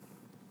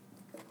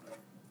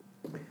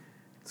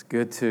It's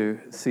good to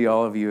see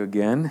all of you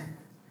again.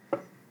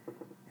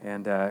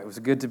 And it was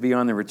good to be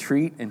on the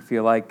retreat and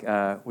feel like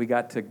we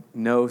got to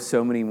know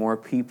so many more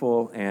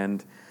people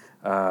and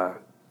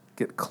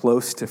get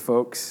close to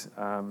folks,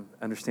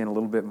 understand a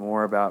little bit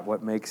more about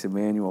what makes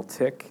Emmanuel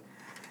tick.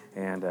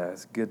 And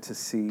it's good to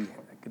see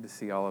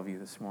all of you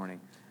this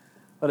morning.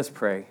 Let us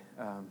pray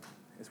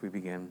as we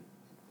begin.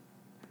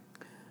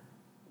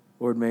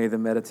 Lord, may the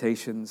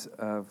meditations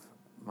of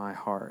my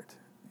heart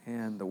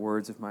and the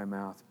words of my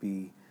mouth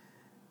be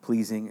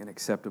pleasing and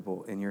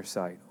acceptable in your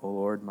sight, O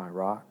Lord, my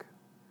rock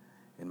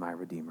and my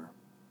redeemer.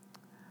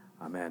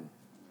 Amen.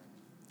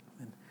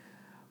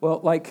 Well,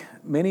 like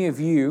many of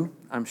you,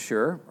 I'm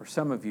sure, or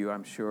some of you,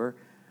 I'm sure,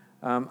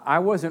 I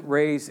wasn't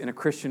raised in a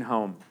Christian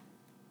home.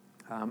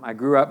 I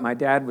grew up, my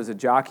dad was a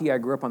jockey. I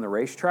grew up on the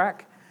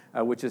racetrack,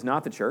 which is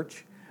not the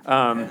church.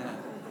 And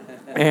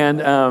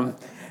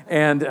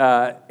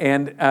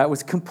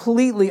was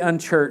completely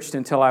unchurched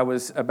until I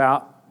was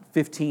about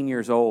 15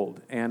 years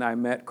old, and I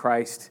met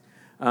Christ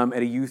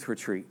at a youth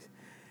retreat.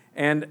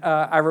 And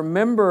I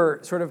remember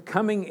sort of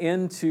coming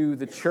into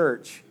the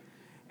church,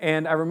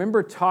 and I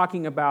remember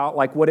talking about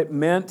like what it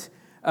meant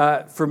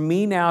for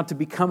me now to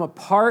become a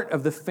part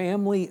of the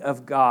family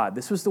of God.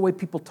 This was the way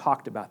people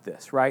talked about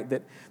this, right?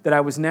 That I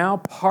was now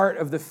part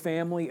of the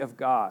family of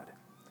God.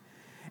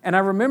 And I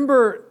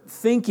remember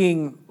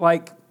thinking,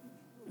 like,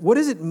 what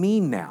does it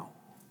mean now?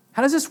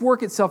 How does this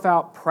work itself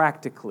out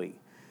practically?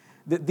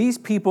 That these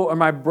people are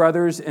my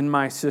brothers and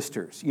my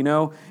sisters. You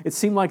know, it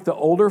seemed like the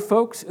older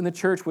folks in the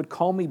church would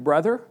call me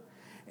brother.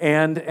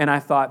 And I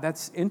thought,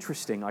 that's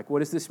interesting. Like, what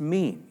does this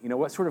mean? You know,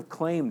 what sort of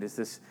claim does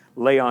this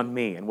lay on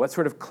me? And what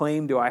sort of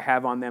claim do I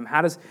have on them?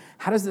 How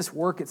does this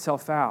work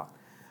itself out?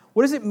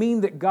 What does it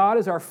mean that God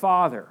is our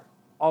Father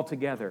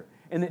altogether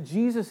and that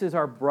Jesus is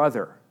our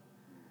brother?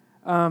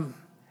 How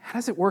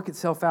does it work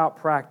itself out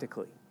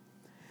practically?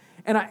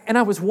 And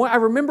I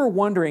remember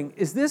wondering,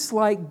 is this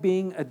like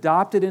being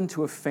adopted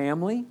into a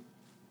family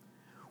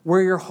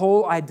where your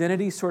whole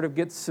identity sort of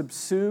gets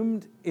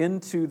subsumed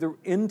into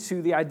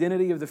the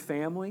identity of the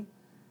family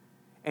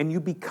and you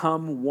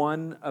become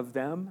one of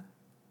them?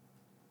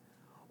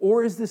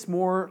 Or is this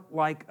more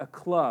like a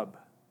club,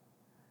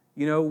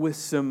 you know, with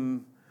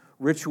some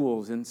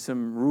rituals and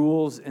some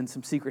rules and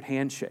some secret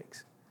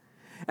handshakes?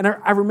 And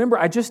I remember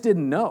I just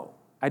didn't know.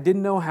 I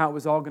didn't know how it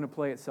was all going to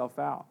play itself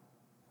out.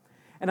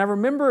 And I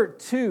remember,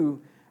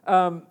 too,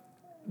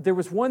 there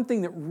was one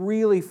thing that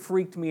really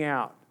freaked me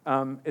out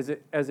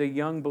as a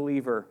young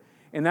believer,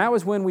 and that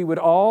was when we would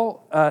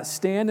all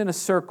stand in a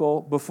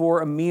circle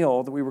before a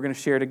meal that we were going to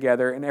share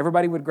together, and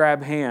everybody would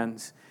grab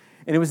hands.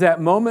 And it was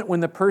that moment when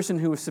the person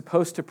who was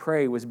supposed to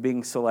pray was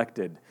being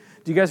selected.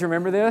 Do you guys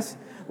remember this?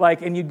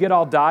 Like, and you'd get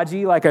all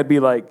dodgy, like I'd be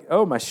like,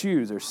 oh, my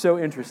shoes are so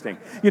interesting.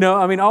 You know,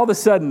 I mean, all of a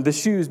sudden, the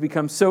shoes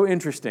become so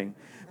interesting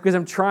because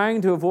I'm trying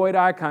to avoid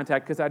eye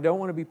contact because I don't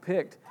want to be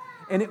picked.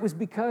 And it was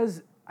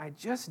because I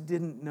just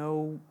didn't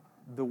know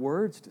the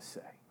words to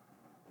say.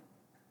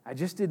 I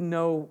didn't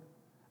know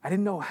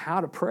how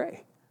to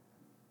pray.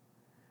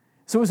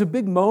 So it was a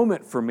big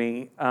moment for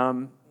me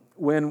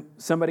when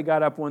somebody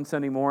got up one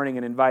Sunday morning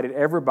and invited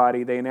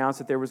everybody. They announced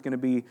that there was going to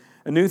be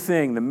a new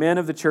thing. The men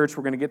of the church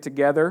were going to get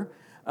together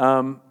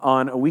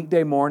on a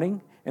weekday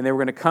morning, and they were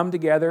going to come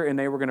together and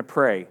they were going to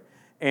pray.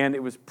 And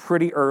it was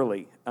pretty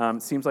early.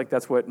 It seems like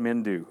that's what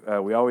men do.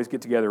 We always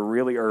get together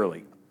really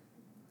early.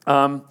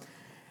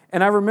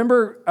 And I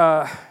remember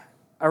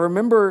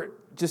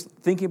just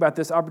thinking about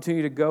this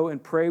opportunity to go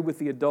and pray with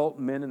the adult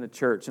men in the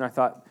church. And I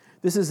thought,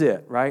 this is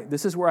it, right?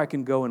 This is where I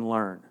can go and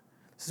learn.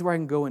 This is where I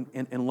can go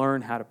and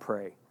learn how to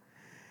pray.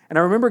 And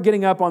I remember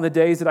getting up on the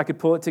days that I could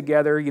pull it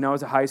together, you know,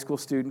 as a high school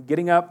student,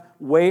 getting up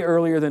way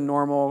earlier than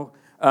normal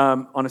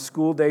on a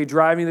school day,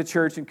 driving to the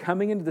church and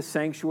coming into the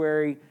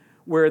sanctuary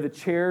where the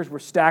chairs were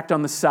stacked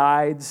on the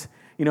sides,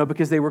 you know,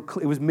 because it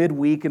was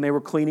midweek and they were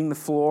cleaning the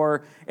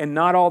floor and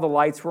not all the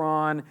lights were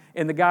on.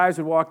 And the guys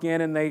would walk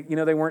in and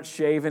they weren't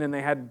shaven and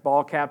they had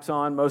ball caps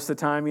on most of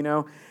the time, you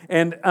know.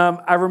 And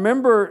I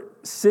remember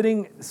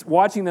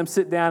watching them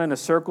sit down in a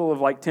circle of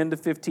like 10 to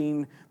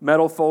 15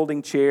 metal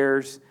folding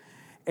chairs.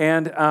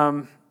 And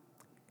I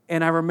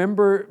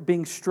remember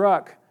being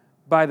struck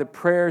by the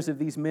prayers of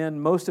these men.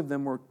 Most of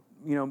them were,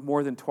 you know,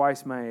 more than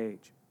twice my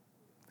age.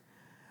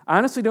 I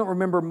honestly don't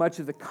remember much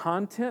of the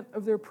content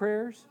of their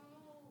prayers.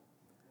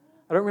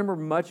 I don't remember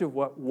much of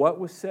what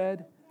was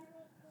said,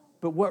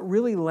 but what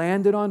really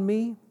landed on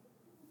me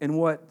and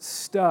what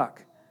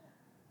stuck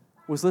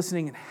was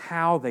listening and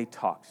how they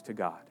talked to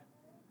God,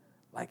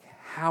 like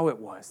how it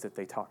was that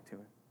they talked to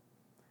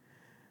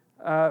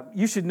Him.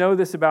 You should know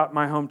this about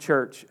my home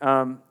church.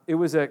 It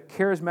was a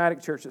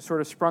charismatic church that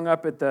sort of sprung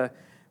up in the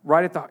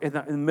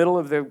middle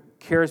of the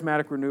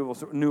charismatic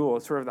renewal,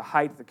 sort of the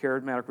height of the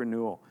charismatic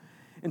renewal.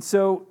 And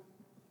so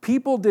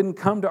people didn't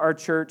come to our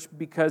church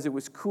because it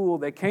was cool.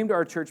 They came to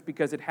our church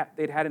because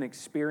they'd had an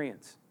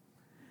experience.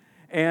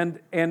 And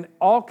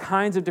all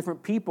kinds of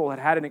different people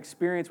had an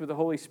experience with the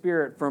Holy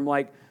Spirit, from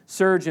like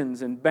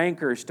surgeons and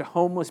bankers to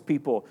homeless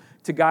people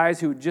to guys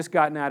who had just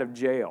gotten out of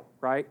jail,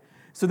 right?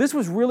 So this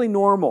was really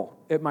normal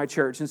at my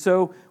church. And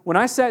so when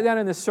I sat down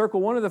in this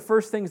circle, one of the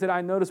first things that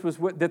I noticed was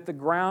that the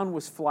ground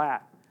was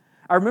flat.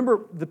 I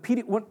remember the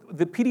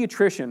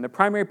pediatrician, the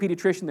primary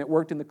pediatrician that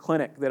worked in the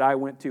clinic that I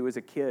went to as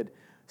a kid,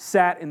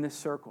 sat in this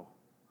circle.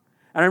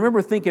 And I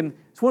remember thinking,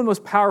 it's one of the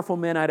most powerful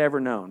men I'd ever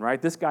known,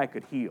 right? This guy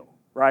could heal,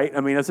 right?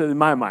 I mean, that's in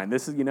my mind.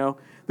 This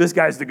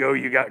guy's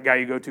the guy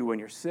you go to when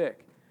you're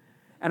sick.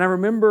 And I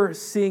remember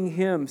seeing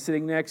him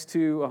sitting next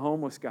to a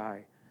homeless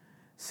guy,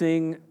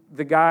 seeing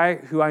the guy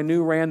who I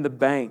knew ran the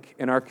bank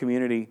in our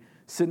community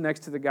sitting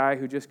next to the guy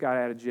who just got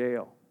out of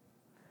jail.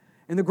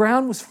 And the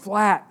ground was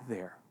flat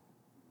there.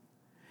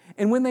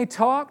 And when they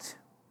talked,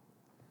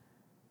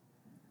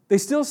 they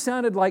still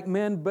sounded like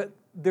men, but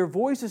their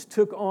voices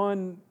took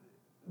on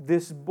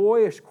this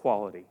boyish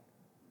quality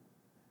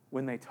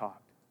when they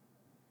talked.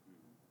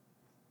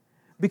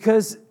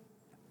 Because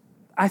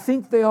I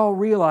think they all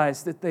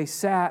realized that they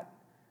sat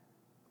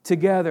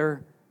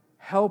together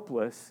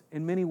helpless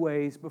in many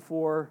ways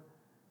before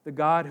the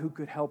God who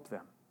could help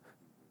them,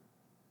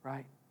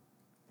 right?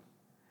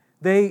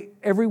 They,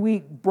 every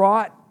week,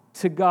 brought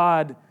to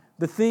God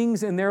the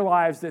things in their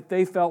lives that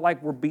they felt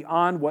like were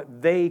beyond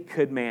what they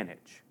could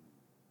manage.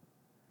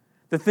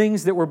 The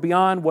things that were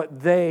beyond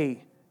what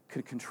they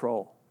could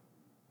control.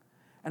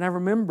 And I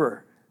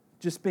remember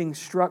just being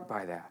struck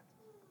by that.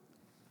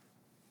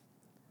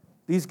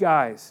 These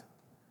guys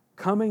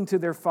coming to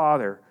their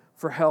Father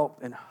for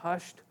help in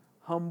hushed,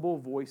 humble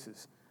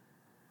voices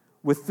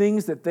with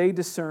things that they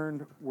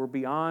discerned were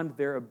beyond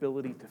their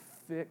ability to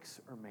fix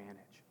or manage.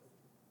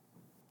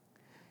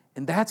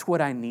 And that's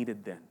what I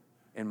needed then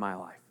in my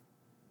life.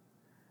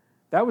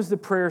 That was the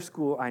prayer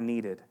school I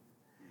needed.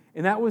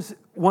 And that was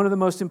one of the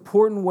most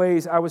important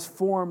ways I was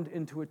formed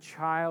into a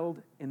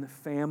child in the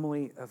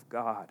family of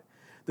God.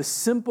 The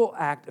simple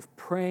act of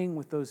praying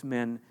with those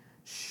men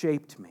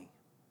shaped me.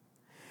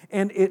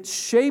 And it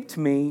shaped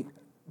me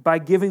by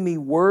giving me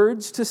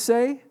words to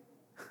say.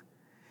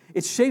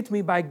 It shaped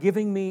me by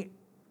giving me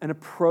an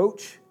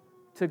approach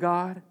to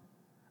God,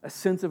 a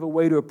sense of a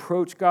way to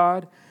approach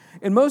God.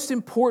 And most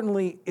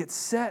importantly, it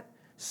set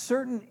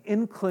certain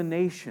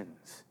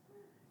inclinations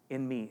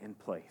in me in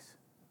place.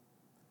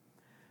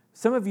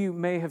 Some of you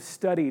may have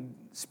studied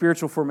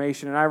spiritual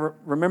formation, and I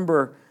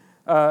remember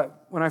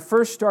when I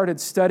first started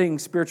studying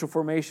spiritual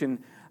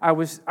formation, I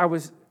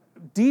was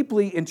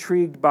deeply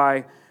intrigued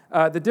by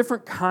the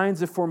different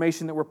kinds of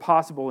formation that were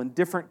possible in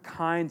different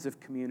kinds of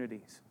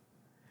communities.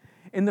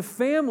 And the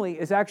family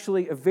is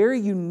actually a very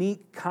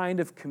unique kind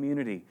of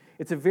community.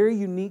 It's a very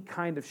unique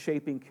kind of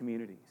shaping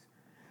communities.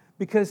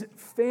 Because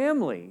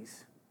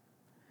families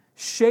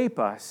shape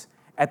us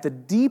at the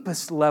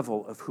deepest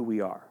level of who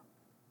we are.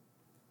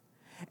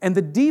 And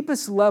the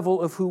deepest level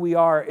of who we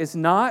are is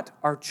not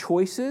our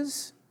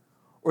choices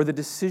or the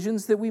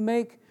decisions that we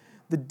make.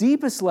 The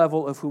deepest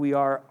level of who we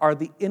are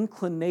the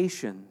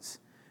inclinations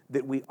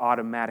that we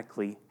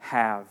automatically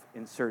have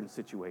in certain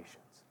situations.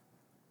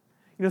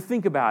 You know,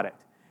 think about it.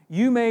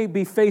 You may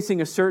be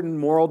facing a certain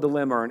moral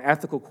dilemma or an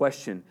ethical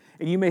question,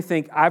 and you may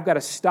think, I've got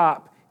to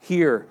stop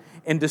here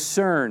and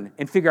discern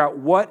and figure out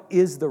what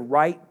is the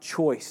right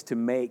choice to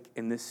make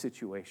in this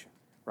situation,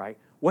 right?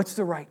 What's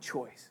the right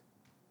choice?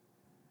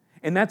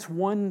 And that's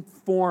one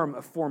form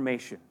of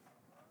formation.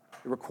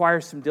 It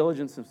requires some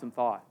diligence and some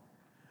thought.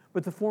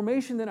 But the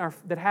formation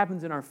that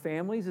happens in our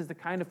families is the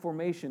kind of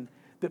formation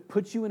that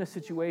puts you in a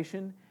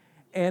situation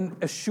and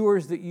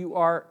assures that you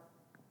are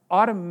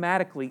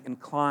automatically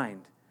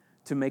inclined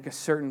to make a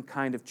certain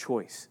kind of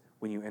choice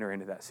when you enter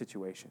into that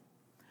situation.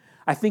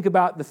 I think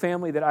about the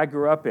family that I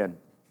grew up in.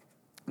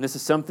 And this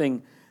is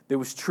something that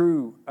was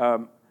true,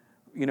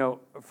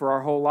 for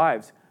our whole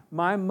lives.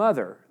 My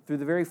mother, through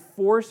the very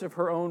force of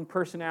her own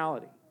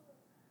personality,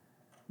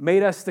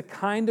 made us the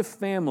kind of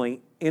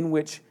family in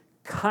which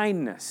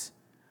kindness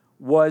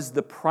was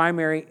the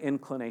primary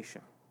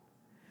inclination.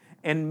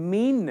 And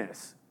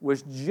meanness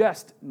was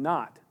just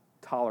not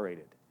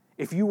tolerated.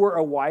 If you were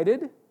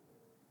a-whited,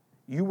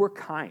 you were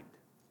kind.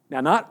 Now,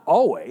 not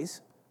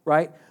always,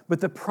 right? But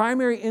the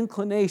primary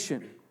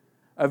inclination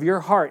of your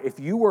heart, if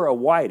you were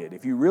a-whited,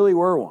 if you really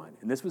were one,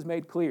 and this was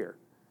made clear,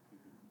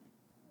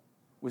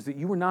 was that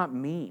you were not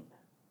mean.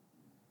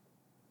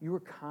 You were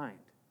kind.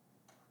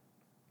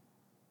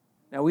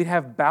 Now, we'd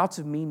have bouts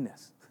of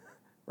meanness,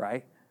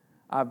 right?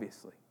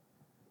 Obviously.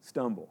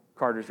 Stumble.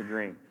 Carter's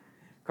agreeing.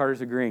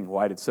 Carter's agreeing.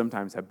 Whited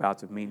sometimes have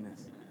bouts of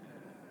meanness.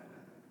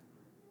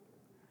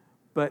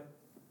 But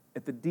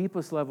at the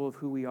deepest level of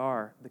who we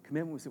are, the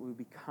commitment was that we would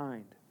be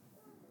kind.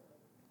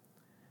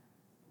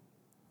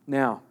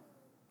 Now,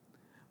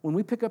 when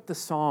we pick up the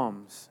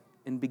Psalms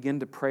and begin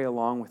to pray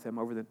along with them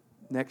over the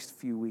next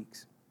few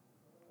weeks,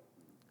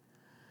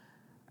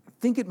 I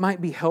think it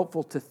might be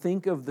helpful to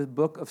think of the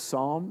book of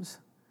Psalms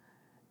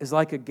as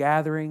like a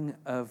gathering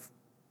of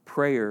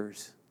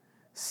prayers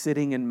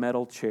sitting in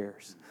metal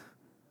chairs.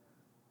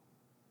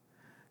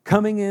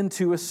 Coming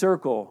into a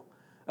circle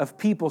of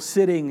people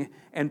sitting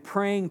and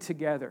praying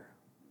together.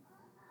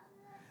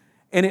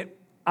 And it,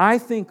 I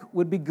think,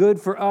 would be good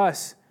for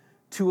us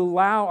to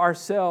allow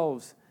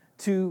ourselves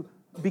to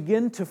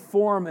begin to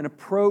form an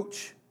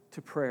approach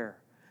to prayer,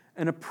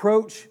 an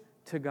approach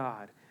to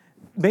God.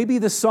 Maybe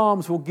the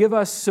Psalms will give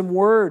us some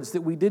words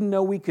that we didn't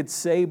know we could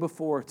say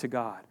before to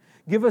God.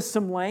 Give us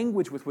some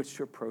language with which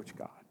to approach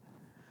God.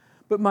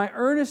 But my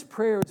earnest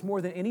prayer is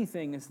more than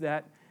anything is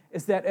that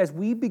as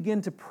we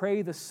begin to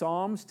pray the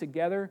Psalms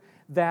together,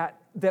 that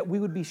we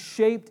would be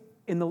shaped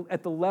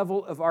at the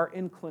level of our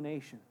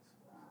inclinations.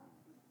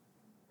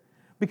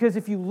 Because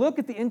if you look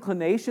at the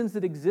inclinations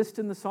that exist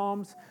in the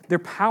Psalms, they're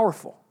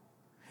powerful.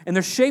 And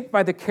they're shaped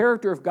by the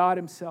character of God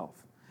Himself.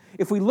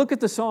 If we look at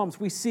the Psalms,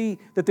 we see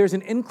that there's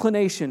an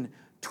inclination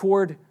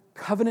toward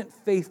covenant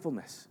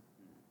faithfulness.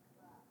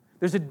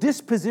 There's a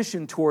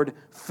disposition toward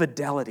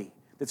fidelity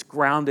that's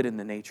grounded in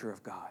the nature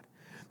of God.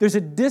 There's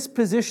a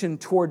disposition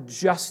toward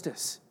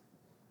justice,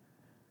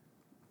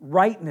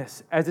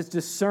 rightness as it's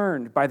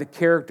discerned by the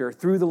character,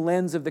 through the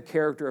lens of the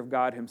character of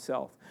God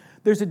Himself.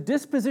 There's a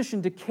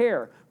disposition to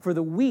care for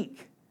the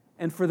weak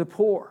and for the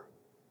poor.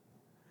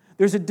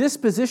 There's a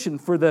disposition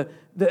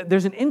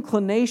there's an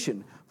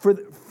inclination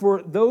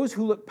for those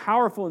who look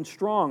powerful and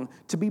strong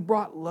to be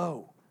brought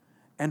low,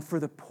 and for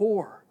the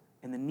poor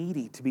and the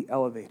needy to be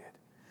elevated.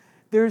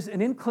 There's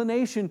an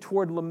inclination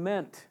toward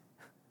lament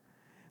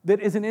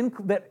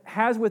that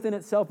has within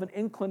itself an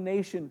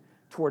inclination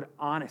toward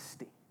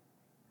honesty.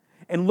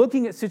 And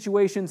looking at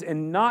situations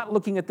and not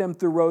looking at them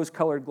through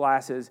rose-colored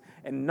glasses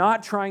and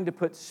not trying to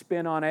put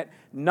spin on it,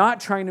 not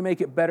trying to make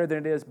it better than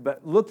it is,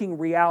 but looking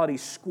reality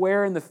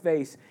square in the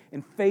face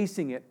and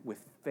facing it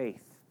with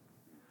faith.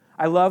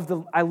 I love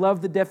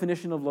the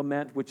definition of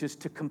lament, which is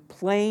to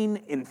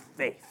complain in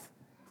faith.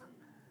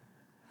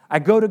 I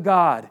go to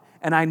God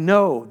and I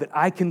know that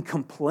I can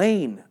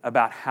complain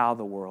about how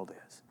the world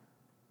is,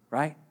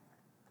 right?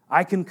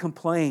 I can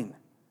complain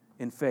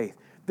in faith.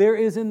 There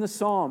is in the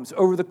Psalms,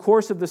 over the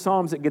course of the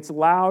Psalms, it gets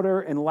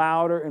louder and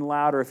louder and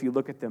louder if you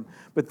look at them.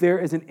 But there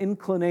is an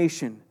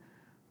inclination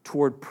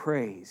toward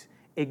praise,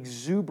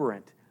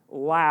 exuberant,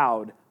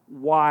 loud,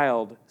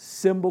 wild,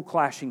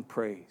 cymbal-clashing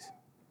praise.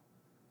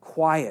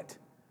 Quiet,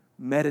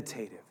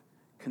 meditative,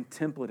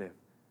 contemplative,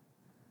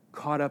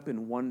 caught up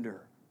in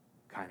wonder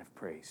kind of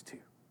praise too.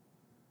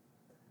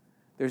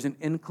 There's an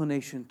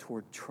inclination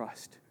toward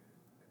trust,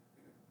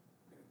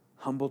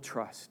 humble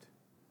trust.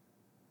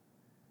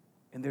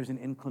 And there's an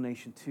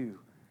inclination, too,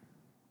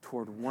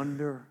 toward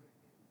wonder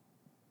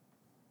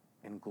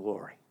and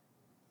glory.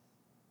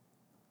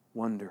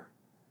 Wonder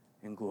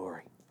and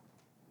glory.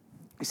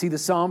 You see, the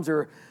Psalms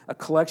are a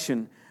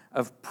collection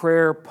of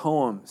prayer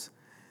poems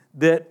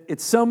that at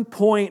some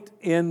point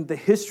in the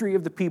history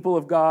of the people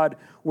of God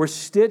were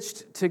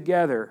stitched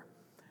together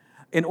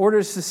in order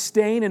to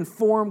sustain and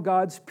form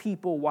God's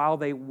people while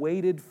they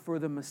waited for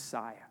the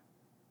Messiah.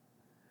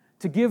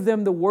 To give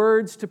them the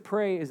words to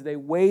pray as they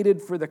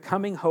waited for the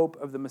coming hope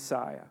of the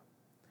Messiah.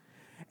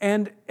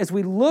 And as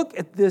we look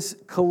at this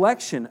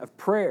collection of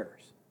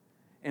prayers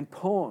and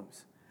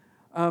poems,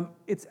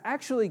 it's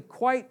actually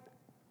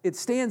it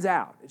stands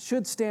out. It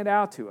should stand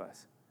out to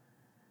us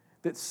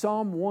that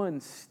Psalm 1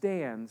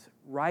 stands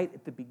right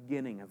at the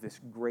beginning of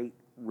this great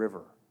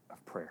river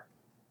of prayer.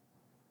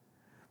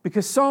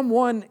 Because Psalm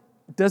 1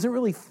 doesn't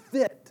really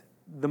fit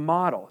the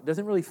model. It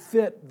doesn't really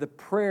fit the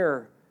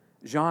prayer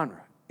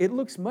genre. It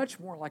looks much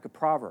more like a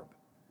proverb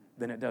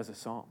than it does a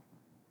psalm.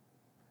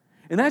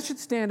 And that should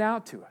stand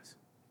out to us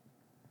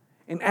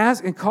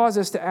and cause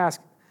us to ask,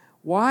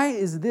 why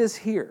is this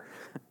here?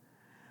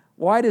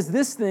 Why does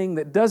this thing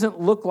that doesn't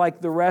look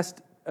like the rest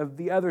of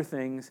the other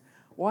things,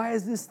 why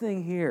is this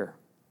thing here?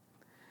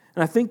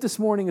 And I think this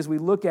morning as we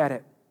look at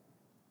it,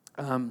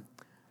 I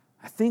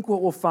think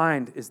what we'll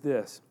find is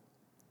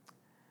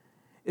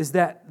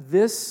that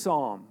this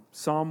psalm,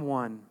 Psalm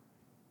 1,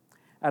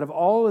 out of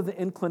all of the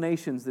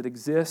inclinations that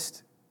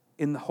exist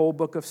in the whole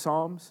book of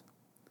Psalms,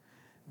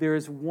 there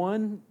is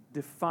one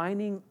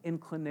defining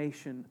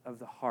inclination of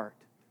the heart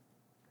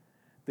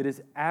that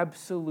is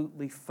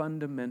absolutely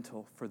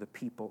fundamental for the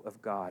people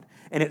of God.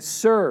 And it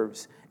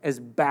serves as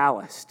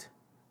ballast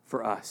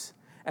for us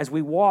as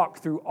we walk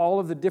through all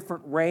of the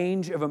different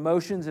range of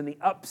emotions and the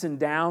ups and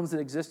downs that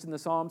exist in the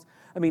Psalms.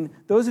 I mean,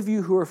 those of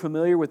you who are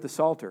familiar with the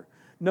Psalter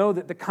know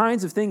that the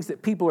kinds of things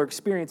that people are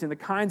experiencing, the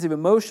kinds of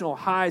emotional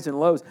highs and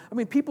lows, I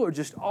mean, people are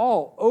just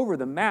all over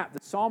the map.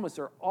 The psalmists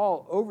are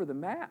all over the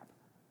map.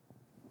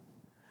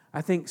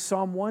 I think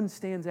Psalm 1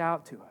 stands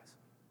out to us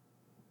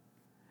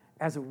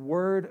as a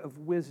word of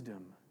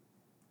wisdom,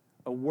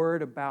 a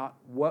word about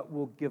what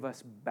will give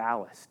us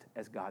ballast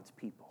as God's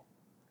people,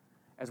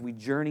 as we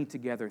journey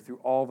together through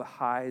all the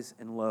highs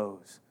and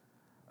lows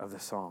of the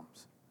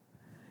Psalms.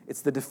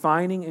 It's the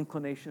defining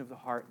inclination of the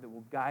heart that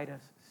will guide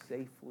us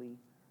safely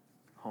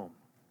home.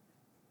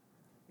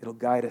 It'll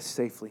guide us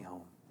safely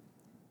home.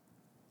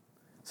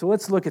 So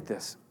let's look at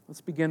this. Let's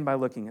begin by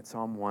looking at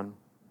Psalm 1.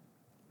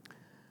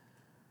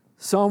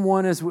 Psalm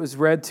 1, as was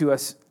read to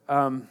us,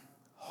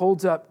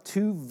 holds up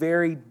two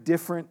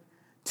visions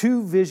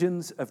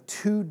of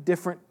two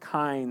different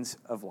kinds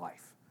of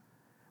life,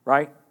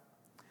 right?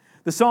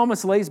 The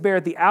psalmist lays bare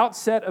at the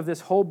outset of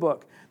this whole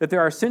book that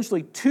there are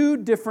essentially two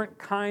different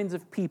kinds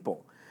of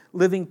people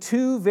living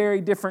two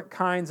very different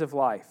kinds of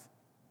life.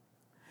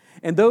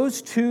 And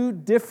those two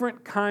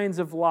different kinds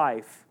of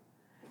life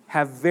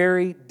have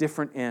very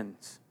different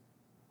ends.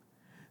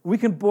 We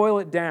can boil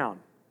it down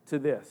to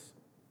this.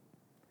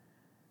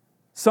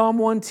 Psalm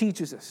 1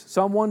 teaches us,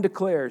 Psalm 1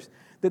 declares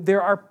that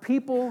there are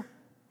people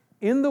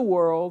in the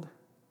world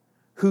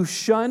who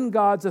shun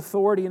God's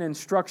authority and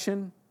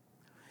instruction,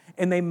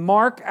 and they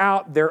mark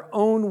out their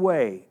own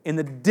way in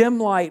the dim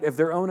light of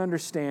their own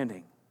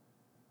understanding.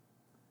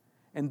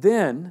 And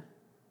then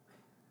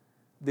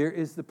there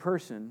is the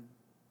person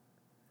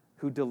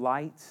who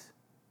delights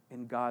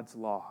in God's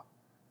law,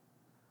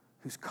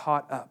 who's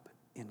caught up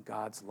in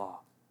God's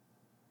law,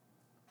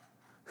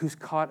 who's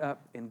caught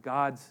up in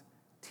God's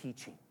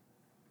teaching.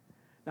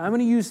 Now, I'm going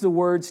to use the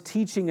words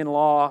teaching and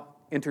law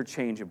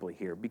interchangeably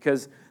here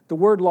because the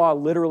word law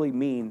literally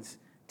means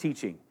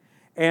teaching.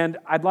 And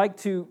I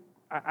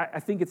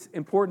think it's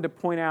important to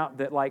point out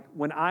that like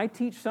when I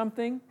teach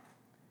something,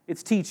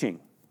 it's teaching,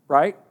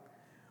 right?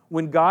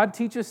 When God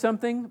teaches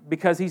something,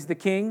 because He's the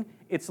King,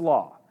 it's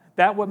law.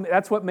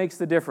 That's what makes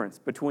the difference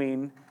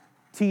between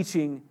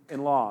teaching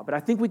and law. But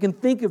I think we can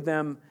think of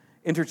them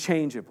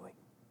interchangeably.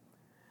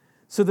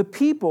 So the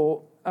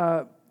people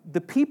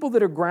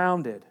that are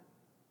grounded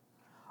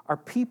are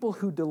people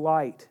who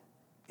delight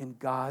in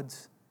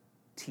God's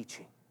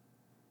teaching,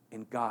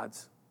 in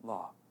God's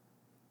law.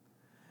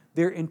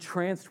 They're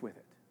entranced with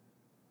it.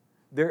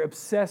 They're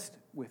obsessed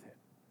with it.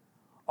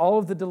 All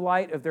of the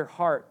delight of their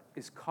heart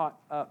is caught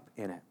up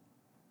in it.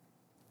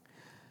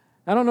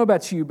 I don't know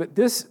about you, but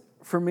this,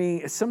 for me,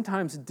 is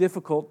sometimes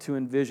difficult to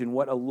envision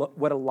what a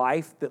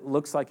life that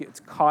looks like it's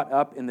caught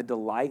up in the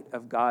delight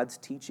of God's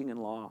teaching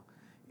and law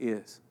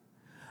is.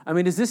 I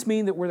mean, does this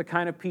mean that we're the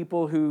kind of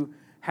people who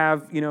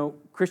have,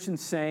 Christian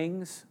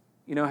sayings,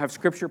 have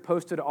Scripture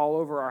posted all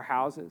over our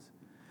houses?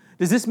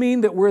 Does this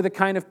mean that we're the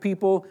kind of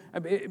people,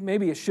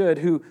 maybe it should,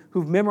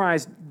 who've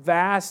memorized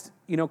vast,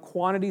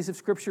 quantities of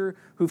Scripture,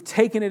 who've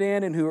taken it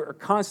in and who are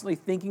constantly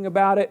thinking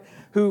about it,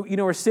 who,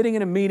 are sitting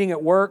in a meeting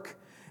at work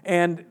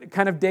and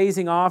kind of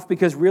dazing off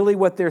because really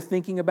what they're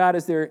thinking about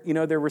is they're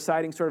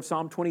reciting sort of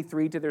Psalm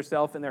 23 to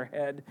themselves in their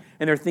head,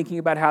 and they're thinking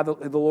about how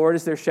the Lord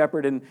is their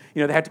shepherd, and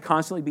they have to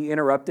constantly be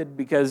interrupted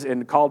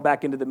and called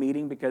back into the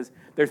meeting because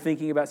they're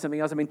thinking about something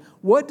else. I mean,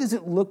 what does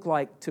it look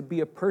like to be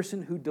a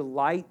person who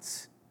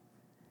delights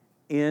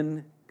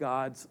in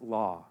God's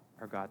law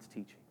or God's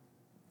teaching?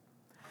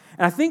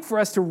 And I think for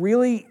us to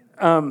really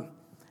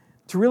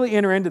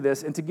enter into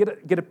this and to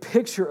get a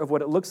picture of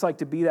what it looks like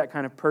to be that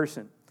kind of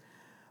person,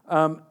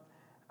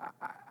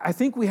 I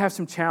think we have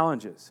some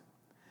challenges.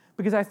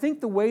 Because I think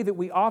the way that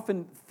we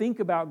often think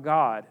about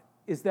God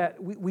is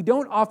that we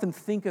don't often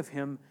think of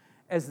Him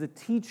as the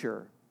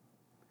teacher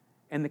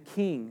and the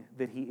king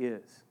that He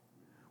is.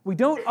 We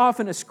don't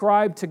often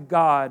ascribe to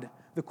God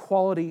the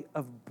quality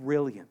of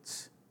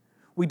brilliance.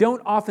 We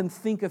don't often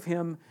think of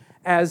Him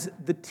as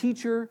the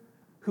teacher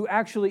who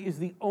actually is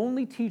the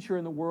only teacher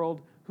in the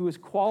world who is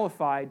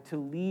qualified to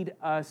lead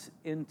us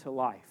into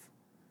life,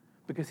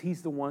 because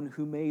He's the one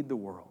who made the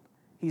world.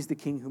 He's the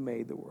King who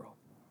made the world.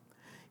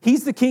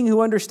 He's the King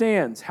who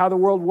understands how the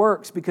world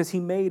works because He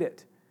made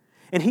it.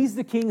 And He's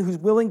the King who's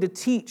willing to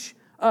teach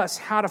us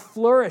how to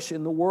flourish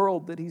in the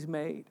world that He's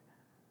made.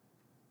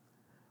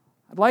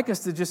 I'd like us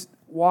to just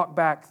walk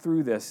back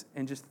through this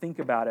and just think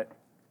about it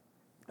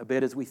a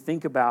bit as we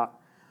think about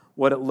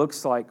what it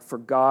looks like for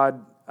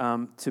God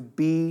to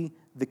be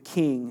the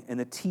King and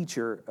the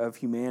teacher of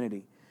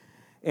humanity.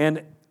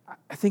 And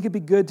I think it'd be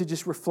good to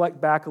just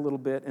reflect back a little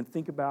bit and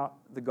think about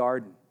the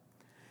garden.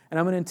 And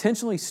I'm going to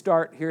intentionally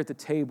start here at the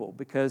table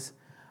because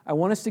I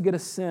want us to get a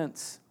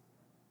sense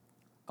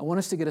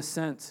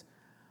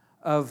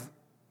of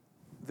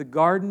the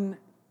garden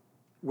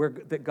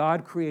that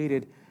God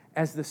created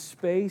as the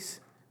space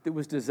that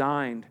was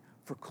designed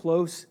for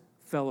close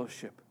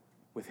fellowship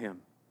with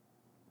Him.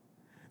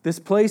 This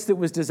place that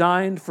was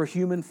designed for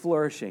human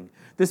flourishing.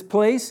 This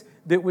place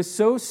that was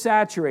so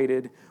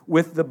saturated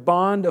with the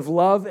bond of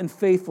love and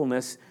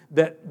faithfulness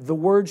that the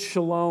word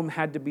shalom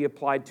had to be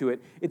applied to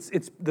it.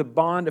 It's the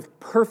bond of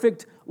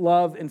perfect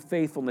love and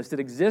faithfulness that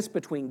exists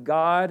between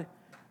God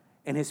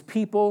and His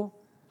people,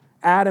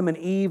 Adam and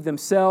Eve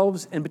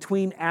themselves, and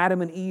between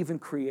Adam and Eve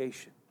and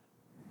creation.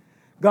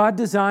 God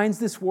designs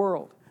this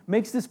world,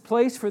 makes this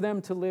place for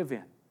them to live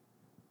in.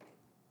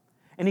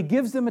 And He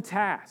gives them a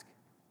task.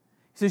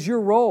 He says,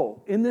 your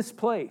role in this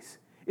place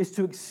is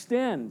to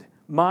extend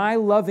my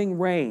loving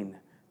reign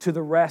to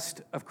the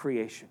rest of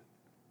creation.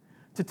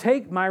 To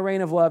take my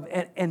reign of love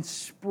and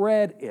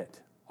spread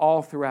it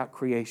all throughout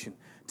creation.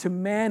 To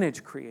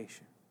manage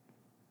creation.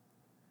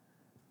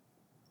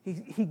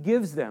 He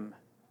gives them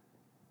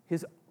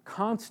His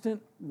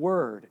constant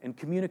word and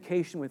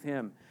communication with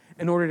Him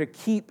in order to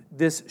keep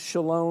this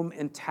shalom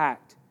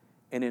intact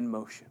and in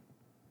motion.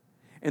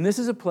 And this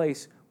is a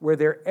place where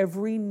their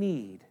every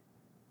need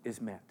is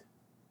met.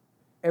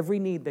 Every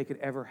need they could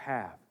ever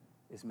have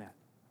is met.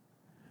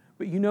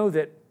 But you know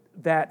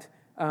that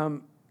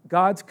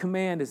God's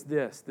command is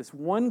this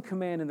one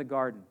command in the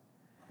garden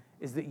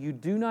is that you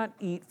do not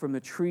eat from the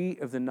tree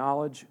of the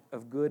knowledge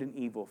of good and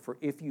evil, for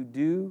if you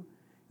do,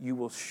 you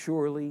will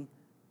surely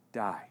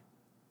die.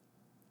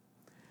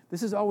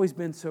 This has always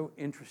been so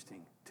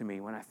interesting to me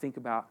when I think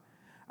about,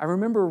 I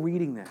remember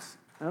reading this.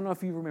 I don't know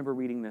if you remember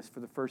reading this for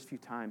the first few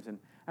times, and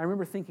I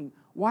remember thinking,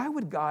 why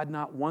would God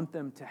not want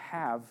them to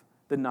have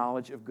the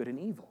knowledge of good and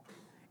evil?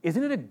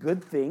 Isn't it a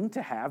good thing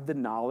to have the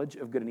knowledge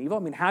of good and evil?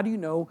 I mean, how do you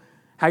know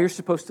how you're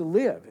supposed to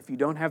live if you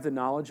don't have the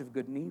knowledge of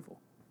good and evil?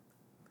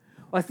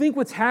 Well, I think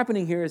what's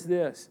happening here is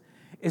this,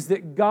 is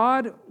that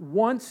God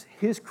wants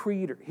His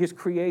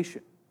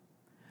creation.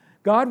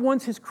 God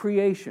wants His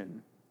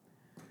creation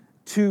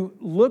to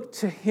look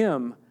to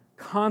Him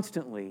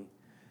constantly,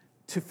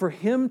 for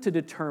Him to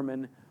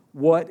determine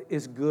what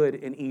is good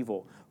and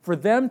evil, for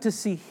them to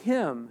see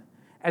Him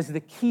as the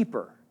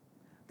keeper,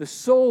 the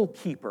sole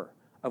keeper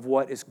of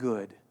what is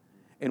good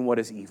and what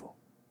is evil.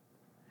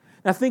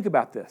 Now think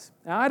about this.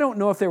 Now I don't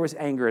know if there was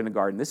anger in the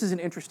garden. This is an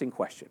interesting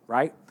question,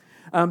 right?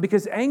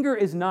 Because anger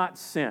is not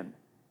sin.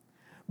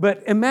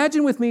 But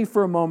imagine with me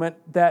for a moment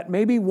that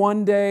maybe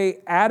one day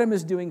Adam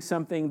is doing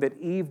something that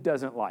Eve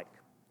doesn't like,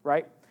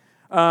 right?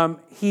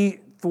 He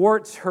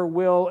thwarts her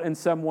will in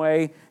some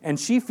way, and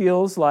she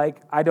feels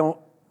like, I don't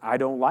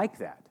like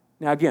that.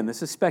 Now again,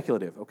 this is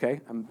speculative,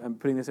 okay? I'm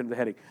putting this into the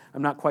heading.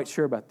 I'm not quite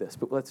sure about this,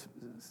 but let's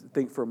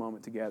think for a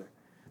moment together.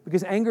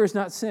 Because anger is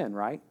not sin,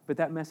 right? But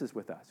that messes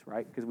with us,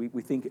 right? Because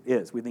we think it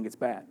is. We think it's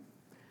bad.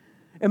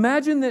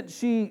 Imagine that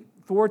she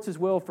thwarts his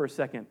will for a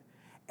second,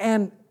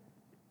 and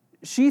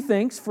she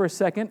thinks for a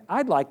second,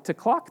 I'd like to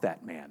clock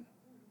that man.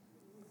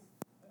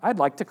 I'd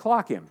like to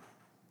clock him.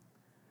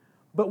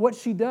 But what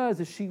she does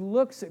is she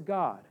looks at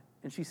God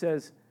and she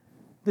says,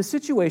 the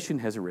situation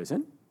has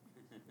arisen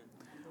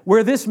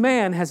where this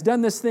man has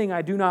done this thing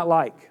I do not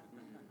like.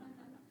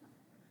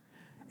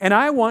 And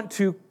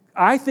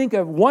I think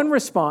of one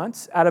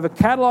response out of a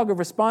catalog of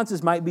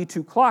responses might be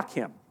to clock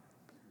him.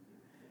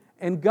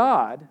 And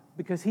God,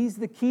 because He's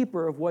the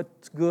keeper of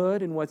what's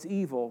good and what's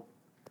evil,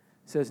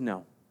 says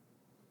no.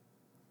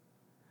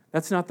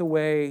 That's not the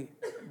way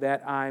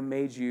that I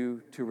made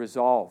you to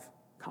resolve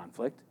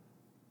conflict.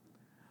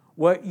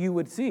 What you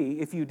would see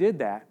if you did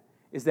that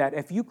is that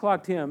if you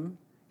clocked him,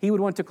 he would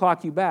want to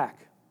clock you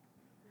back.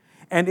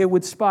 And it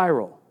would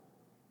spiral.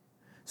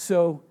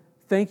 So,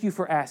 thank you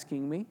for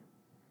asking me.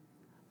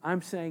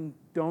 I'm saying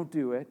don't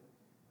do it.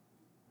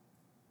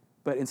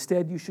 But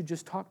instead, you should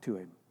just talk to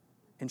him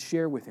and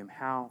share with him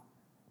how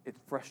it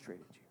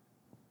frustrated you.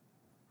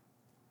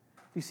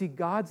 You see,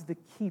 God's the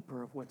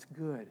keeper of what's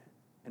good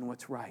and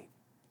what's right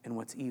and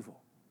what's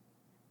evil.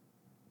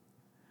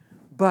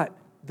 But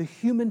the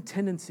human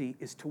tendency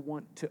is to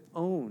want to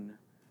own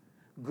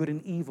good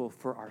and evil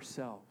for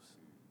ourselves.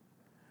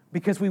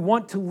 Because we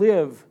want to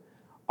live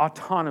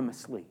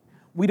autonomously.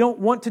 We don't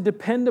want to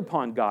depend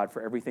upon God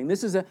for everything.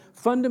 This is a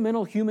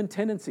fundamental human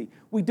tendency.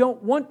 We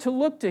don't want to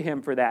look to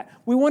Him for that.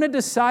 We want to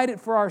decide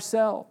it for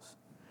ourselves.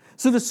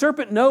 So the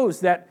serpent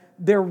knows that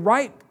they're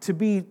ripe to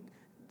be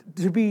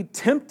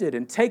tempted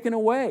and taken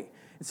away.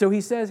 And so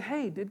he says,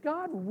 hey, did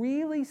God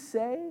really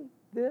say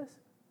this?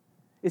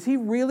 Is He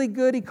really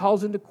good? He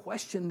calls into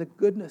question the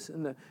goodness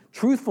and the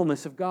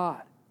truthfulness of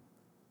God.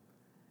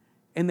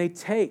 And they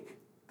take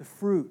the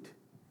fruit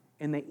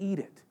and they eat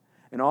it.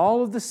 And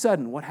all of a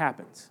sudden, what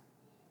happens?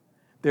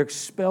 They're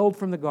expelled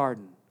from the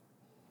garden.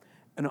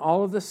 And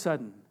all of a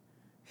sudden,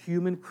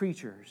 human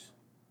creatures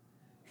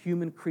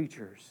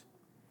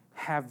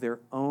have their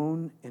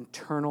own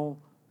internal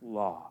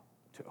law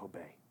to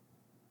obey.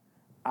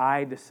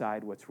 I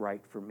decide what's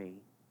right for me.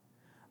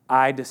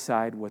 I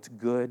decide what's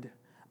good.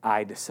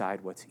 I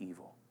decide what's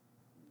evil.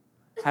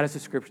 How does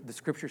the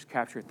Scriptures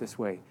capture it this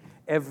way?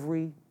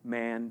 Every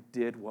man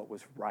did what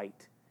was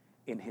right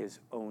in his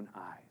own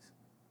eyes.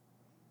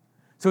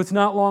 So it's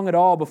not long at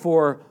all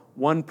before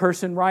one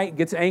person, right,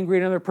 gets angry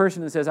at another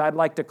person and says, I'd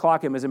like to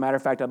clock him. As a matter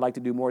of fact, I'd like to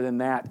do more than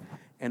that.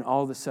 And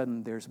all of a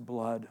sudden, there's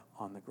blood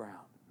on the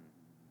ground.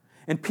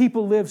 And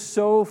people live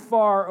so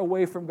far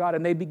away from God,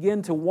 and they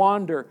begin to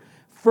wander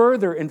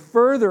further and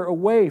further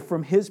away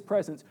from His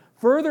presence,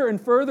 further and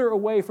further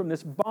away from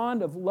this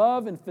bond of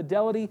love and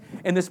fidelity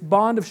and this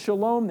bond of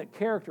shalom that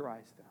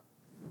characterized them.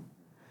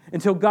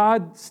 Until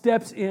God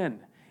steps in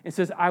and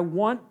says, I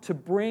want to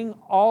bring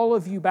all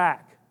of you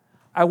back.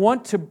 I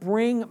want to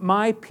bring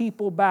my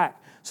people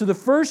back. So the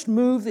first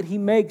move that He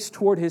makes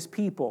toward His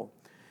people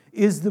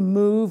is the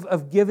move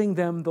of giving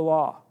them the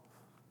law.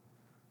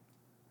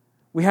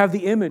 We have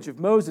the image of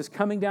Moses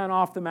coming down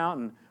off the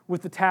mountain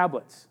with the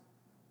tablets.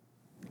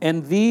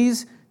 And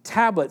these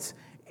tablets,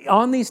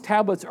 on these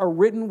tablets are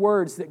written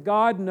words that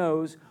God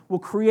knows will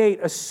create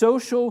a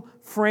social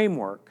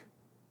framework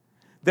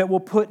that will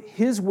put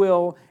His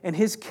will and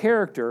His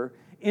character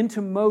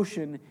into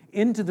motion,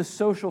 into the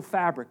social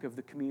fabric of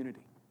the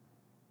community.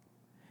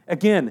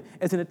 Again,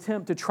 as an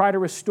attempt to try to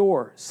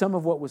restore some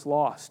of what was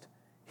lost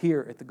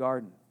here at the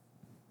garden.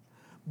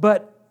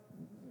 But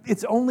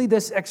it's only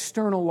this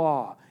external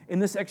law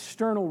and this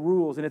external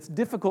rules, and it's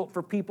difficult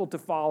for people to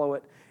follow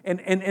it.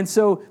 And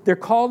so they're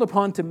called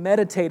upon to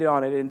meditate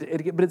on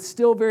it, but it's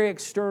still very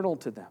external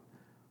to them.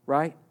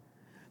 right?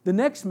 The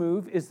next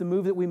move is the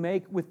move that we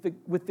make with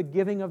the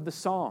giving of the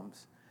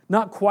Psalms.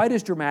 Not quite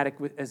as dramatic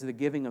as the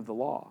giving of the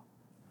law.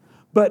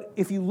 But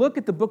if you look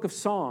at the book of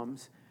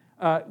Psalms,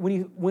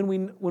 when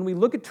we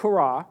look at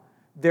Torah,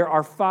 there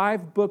are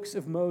 5 books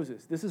of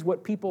Moses. This is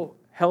what people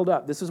held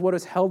up. This is what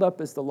is held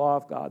up as the law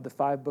of God, the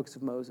 5 books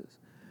of Moses.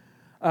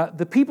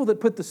 The people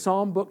that put the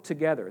Psalm book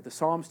together, the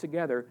Psalms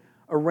together,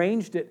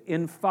 arranged it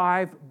in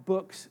 5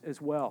 books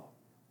as well.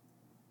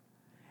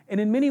 And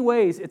in many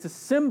ways, it's a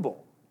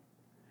symbol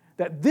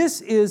that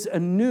this is a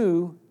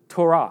new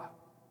Torah.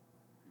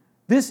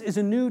 This is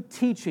a new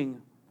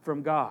teaching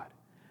from God.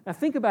 Now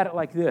think about it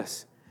like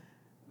this.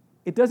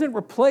 It doesn't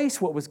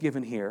replace what was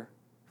given here.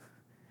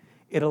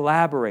 It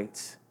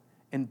elaborates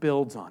and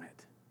builds on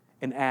it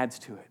and adds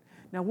to it.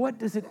 Now what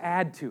does it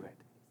add to it?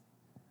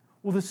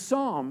 Well, the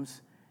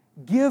Psalms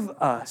give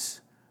us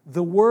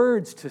the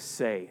words to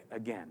say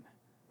again,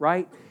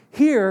 right?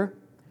 Here,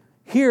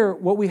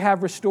 what we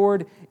have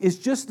restored is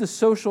just the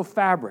social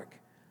fabric,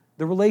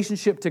 the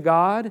relationship to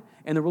God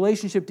and the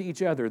relationship to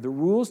each other, the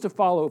rules to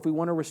follow if we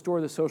want to restore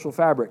the social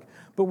fabric.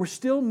 But we're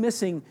still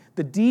missing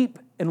the deep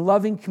and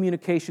loving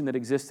communication that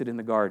existed in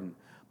the garden.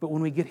 But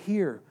when we get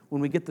here,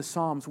 when we get the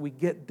Psalms, we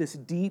get this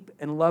deep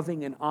and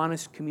loving and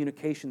honest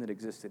communication that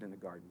existed in the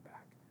garden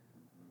back.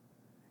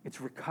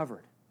 It's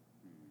recovered.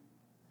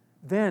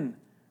 Then,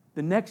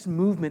 the next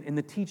movement in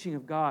the teaching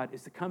of God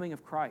is the coming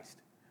of Christ.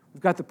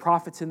 We've got the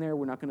prophets in there.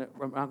 I'm not going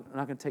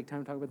to take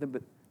time to talk about them,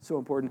 but so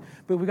important.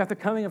 But we've got the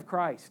coming of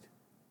Christ,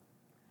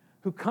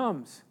 who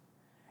comes,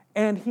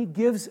 and he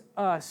gives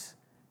us,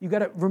 you got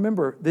to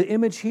remember, the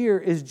image here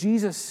is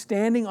Jesus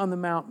standing on the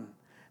mountain,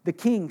 the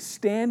king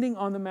standing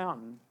on the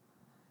mountain,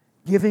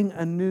 giving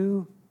a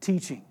new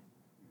teaching,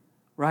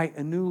 right?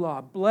 A new law.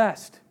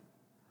 Blessed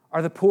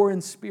are the poor in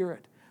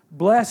spirit.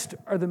 Blessed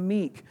are the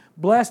meek.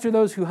 Blessed are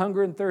those who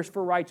hunger and thirst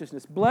for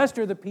righteousness. Blessed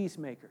are the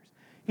peacemakers.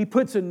 He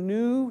puts a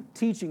new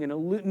teaching and a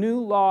new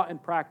law in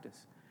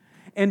practice.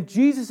 And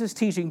Jesus'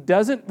 teaching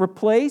doesn't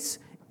replace,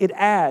 it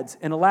adds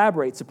and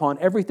elaborates upon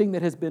everything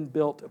that has been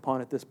built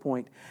upon at this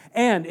point.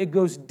 And it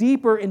goes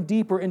deeper and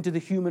deeper into the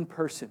human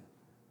person.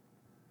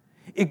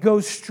 It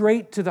goes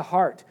straight to the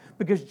heart,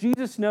 because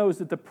Jesus knows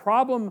that the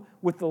problem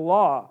with the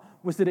law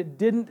was that it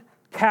didn't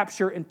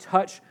capture and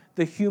touch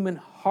the human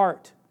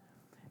heart.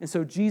 And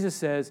so Jesus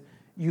says,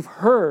 you've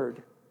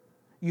heard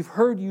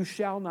you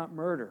shall not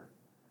murder.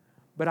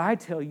 But I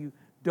tell you,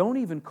 don't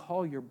even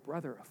call your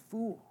brother a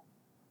fool.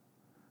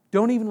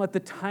 Don't even let the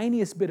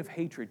tiniest bit of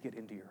hatred get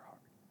into your heart.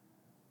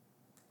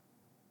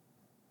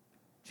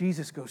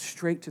 Jesus goes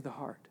straight to the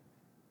heart,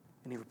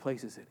 and he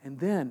replaces it. And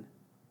then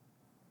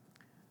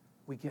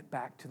we get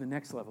back to the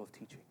next level of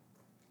teaching.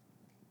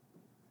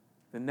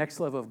 The next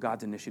level of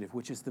God's initiative,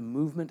 which is the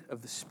movement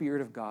of the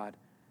Spirit of God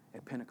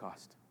at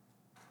Pentecost.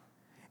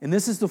 And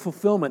this is the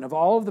fulfillment of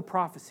all of the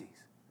prophecies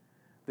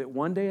that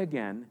one day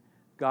again,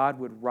 God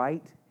would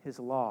write his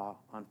law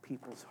on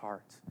people's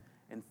hearts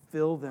and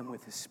fill them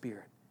with his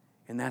Spirit.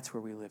 And that's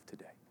where we live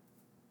today.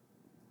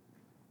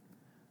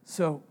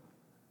 So,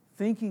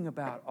 thinking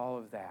about all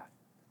of that,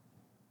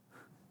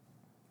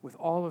 with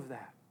all of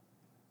that,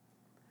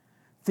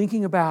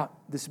 thinking about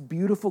this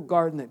beautiful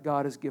garden that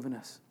God has given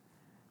us,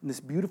 and this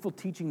beautiful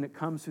teaching that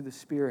comes through the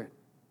Spirit,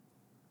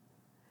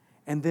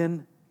 and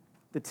then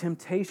the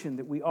temptation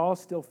that we all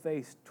still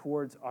face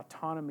towards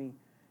autonomy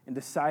and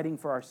deciding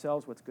for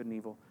ourselves what's good and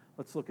evil,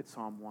 let's look at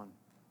Psalm 1.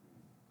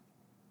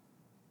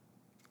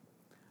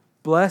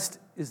 Blessed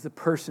is the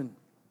person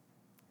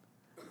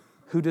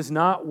who does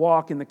not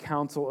walk in the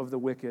counsel of the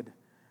wicked,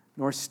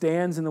 nor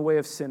stands in the way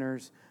of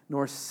sinners,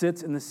 nor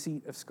sits in the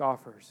seat of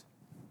scoffers.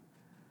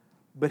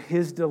 But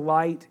his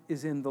delight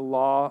is in the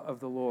law of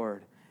the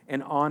Lord,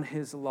 and on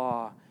his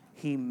law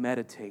he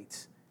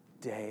meditates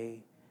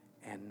day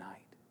and night.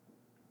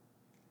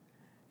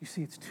 You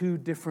see, it's 2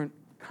 different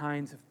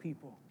kinds of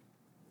people.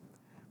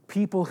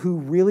 People who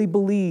really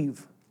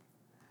believe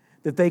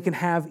that they can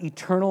have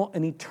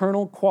an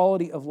eternal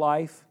quality of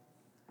life,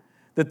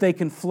 that they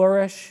can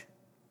flourish,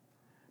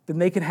 that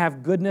they can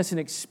have goodness and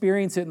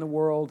experience it in the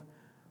world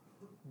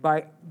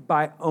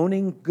by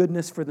owning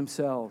goodness for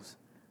themselves.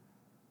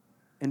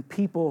 And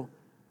people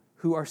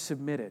who are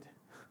submitted,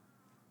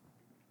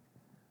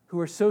 who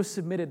are so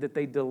submitted that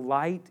they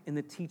delight in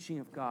the teaching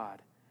of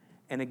God,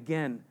 and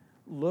again,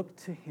 look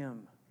to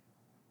him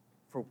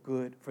for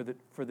good,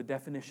 for the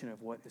definition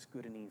of what is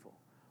good and evil.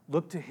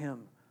 Look to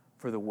him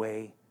for the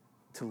way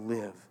to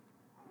live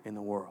in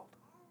the world.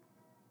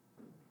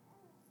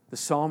 The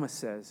psalmist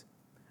says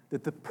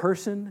that the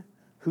person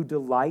who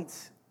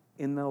delights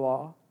in the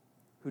law,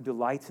 who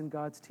delights in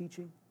God's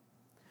teaching,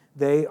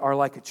 they are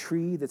like a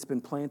tree that's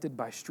been planted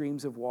by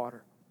streams of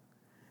water,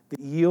 that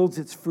yields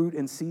its fruit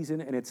in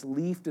season, and its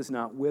leaf does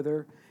not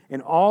wither,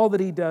 and all that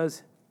he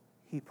does,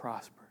 he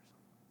prospers.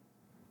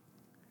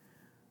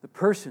 The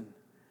person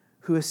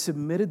who has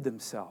submitted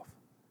themselves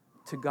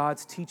to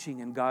God's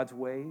teaching and God's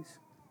ways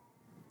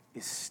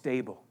is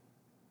stable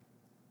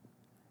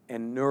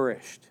and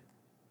nourished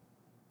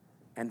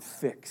and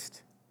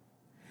fixed.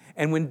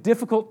 And when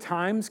difficult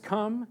times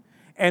come,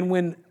 and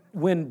when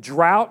when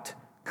drought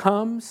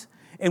comes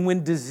and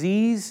when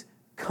disease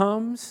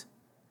comes,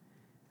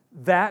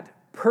 that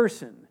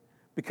person,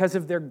 because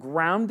of their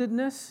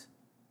groundedness,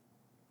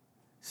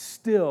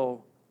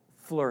 still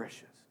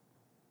flourishes,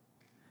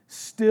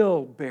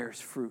 still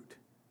bears fruit.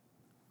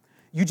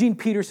 Eugene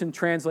Peterson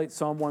translates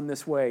Psalm 1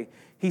 this way.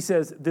 He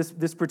says,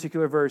 this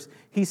particular verse,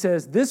 he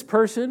says, this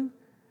person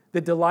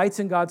that delights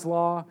in God's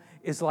law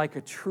is like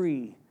a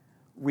tree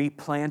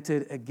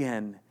replanted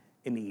again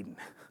in Eden.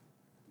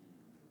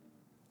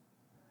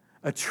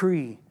 A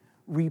tree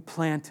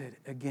replanted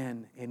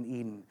again in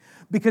Eden.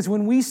 Because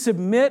when we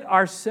submit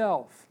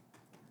ourselves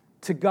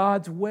to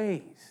God's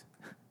ways,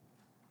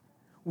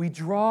 we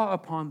draw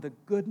upon the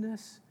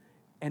goodness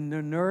and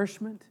the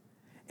nourishment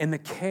and the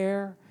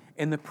care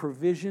and the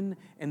provision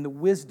and the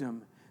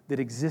wisdom that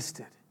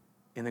existed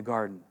in the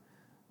garden.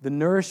 The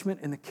nourishment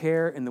and the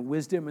care and the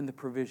wisdom and the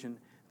provision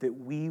that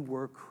we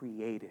were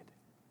created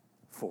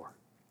for,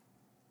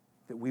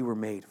 that we were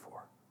made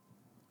for.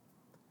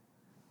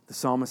 The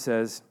psalmist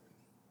says,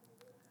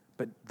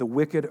 but the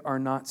wicked are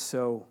not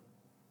so,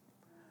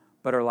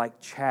 but are like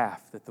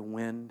chaff that the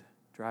wind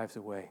drives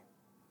away.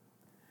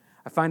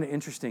 I find it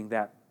interesting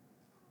that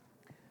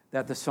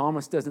the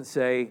psalmist doesn't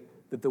say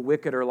that the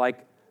wicked are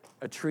like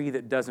a tree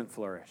that doesn't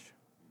flourish,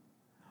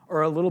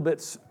 or a little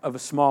bit of a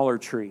smaller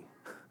tree,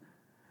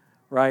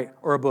 right?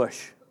 Or a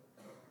bush.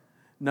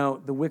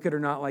 No, the wicked are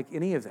not like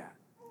any of that.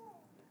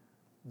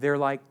 They're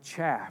like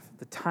chaff,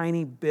 the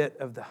tiny bit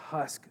of the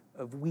husk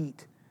of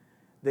wheat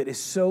that is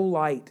so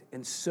light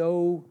and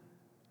so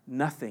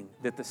nothing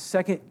that the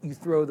second you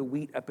throw the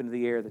wheat up into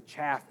the air, the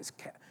chaff is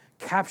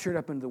captured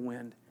up into the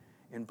wind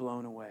and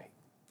blown away.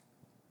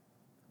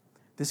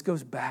 This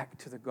goes back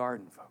to the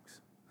garden,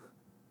 folks.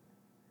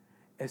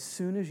 As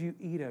soon as you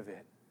eat of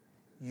it,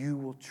 you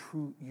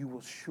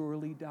will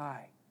surely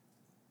die.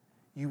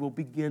 You will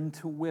begin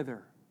to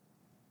wither.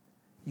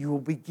 You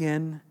will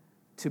begin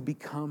to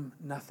become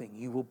nothing.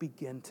 You will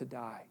begin to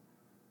die.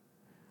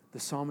 The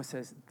psalmist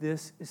says,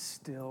 this is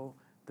still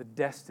the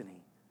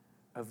destiny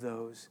of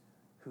those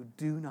who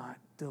do not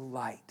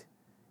delight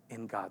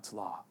in God's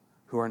law,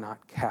 who are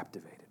not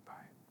captivated by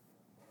it.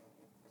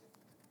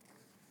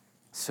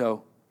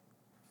 So,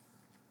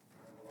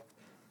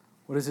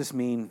 what does this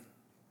mean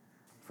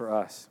for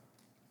us?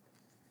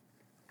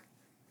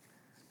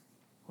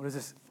 What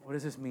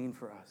does this mean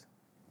for us?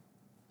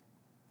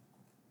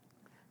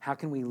 How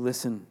can we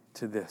listen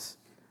to this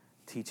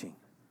teaching?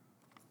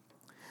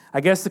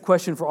 I guess the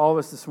question for all of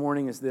us this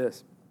morning is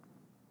this.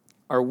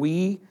 Are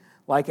we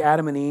like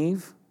Adam and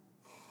Eve?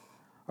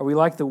 Are we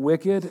like the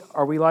wicked?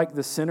 Are we like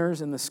the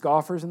sinners and the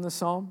scoffers in the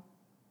psalm?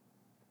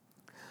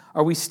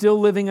 Are we still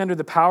living under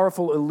the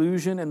powerful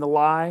illusion and the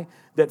lie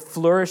that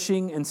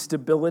flourishing and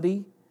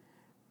stability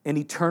and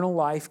eternal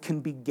life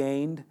can be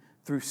gained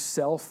through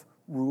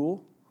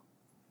self-rule?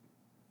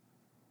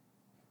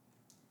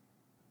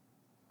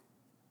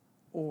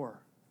 Or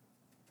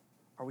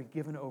are we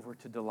given over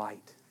to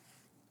delight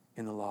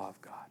in the law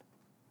of God?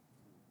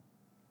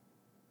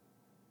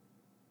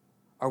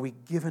 Are we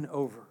given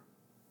over,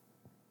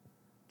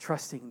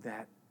 trusting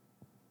that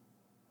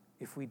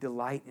if we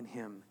delight in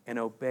Him and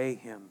obey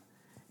Him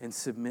and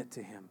submit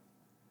to Him,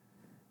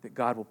 that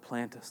God will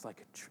plant us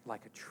like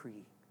a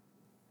tree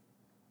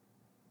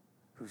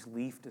whose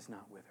leaf does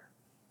not wither.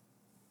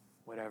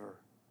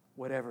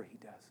 Whatever He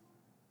does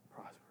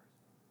prospers.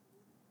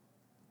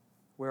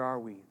 Where are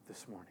we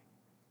this morning?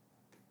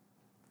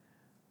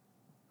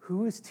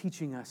 Who is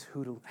teaching us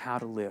how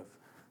to live?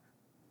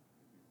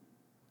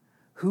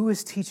 Who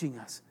is teaching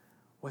us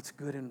what's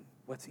good and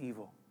what's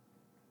evil?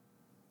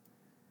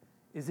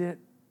 Is it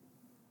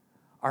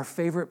our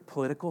favorite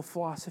political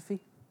philosophy?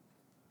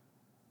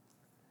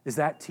 Is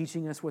that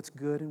teaching us what's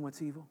good and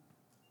what's evil?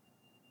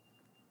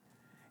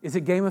 Is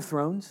it Game of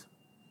Thrones?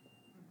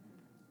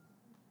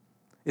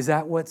 Is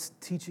that what's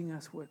teaching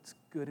us what's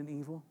good and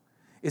evil?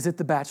 Is it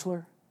The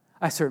Bachelor?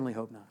 I certainly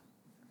hope not.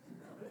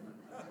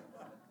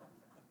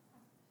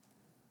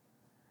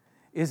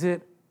 Is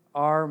it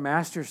our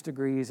master's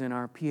degrees and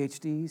our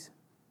PhDs?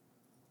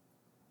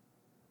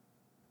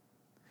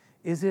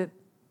 Is it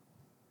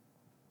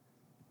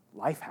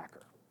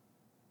Lifehacker?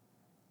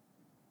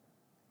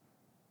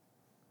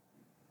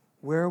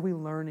 Where are we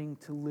learning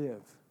to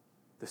live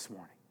this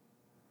morning?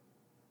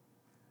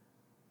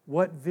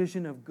 What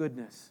vision of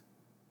goodness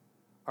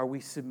are we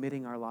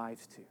submitting our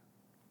lives to?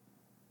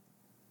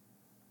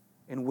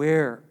 And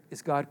where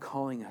is God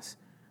calling us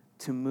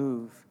to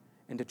move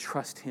and to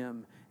trust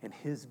Him and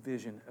His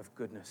vision of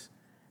goodness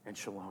and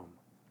shalom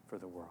for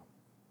the world?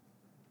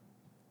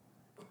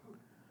 I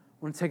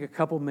want to take a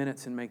couple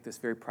minutes and make this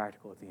very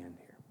practical at the end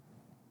here.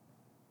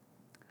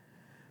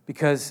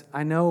 Because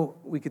I know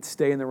we could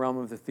stay in the realm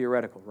of the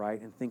theoretical,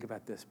 right, and think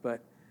about this,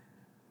 but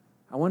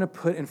I want to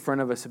put in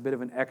front of us a bit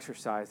of an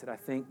exercise that I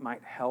think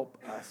might help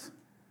us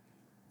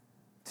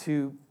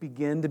to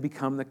begin to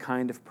become the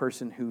kind of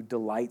person who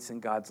delights in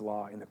God's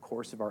law in the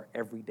course of our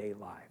everyday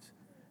lives,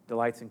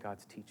 delights in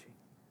God's teaching.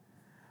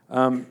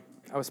 I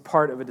was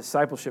part of a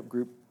discipleship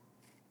group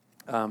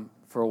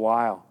for a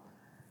while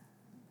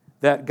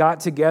that got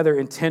together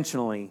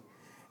intentionally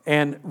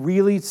and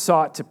really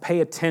sought to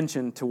pay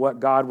attention to what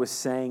God was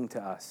saying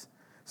to us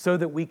so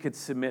that we could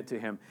submit to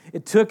Him.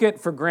 It took it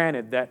for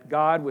granted that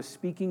God was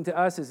speaking to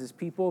us as His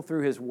people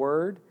through His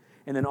Word,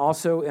 and then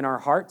also in our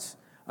hearts,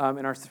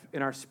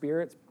 in our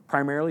spirits,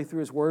 primarily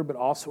through His Word, but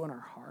also in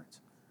our hearts.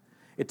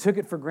 It took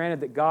it for granted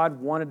that God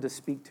wanted to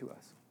speak to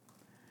us.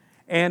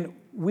 And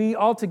we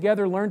all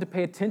together learned to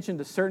pay attention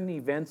to certain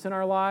events in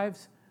our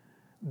lives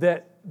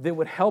that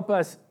would help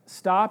us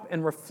stop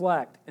and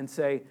reflect and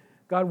say,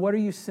 God, what are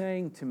you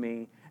saying to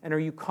me? And are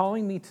you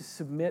calling me to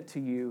submit to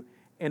you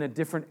in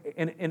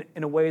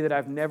a way that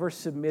I've never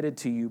submitted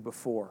to you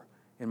before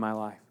in my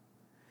life?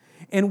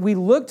 And we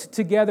looked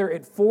together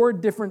at 4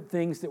 different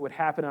things that would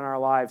happen in our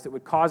lives that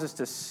would cause us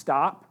to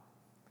stop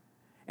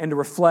and to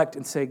reflect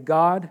and say,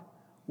 God,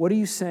 what are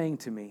you saying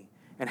to me?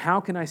 And how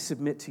can I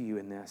submit to you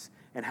in this?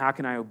 And how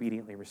can I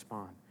obediently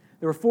respond?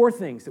 There were 4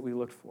 things that we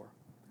looked for.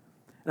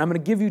 And I'm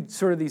going to give you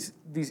sort of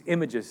these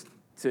images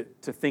to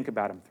think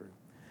about them through.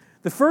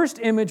 The first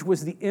image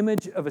was the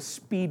image of a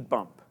speed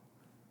bump.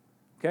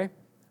 Okay?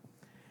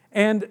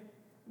 And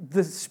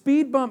the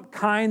speed bump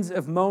kinds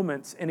of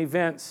moments and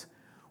events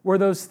were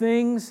those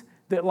things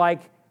that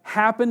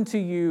happened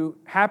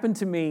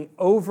to me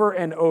over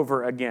and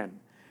over again.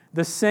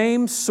 The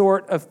same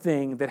sort of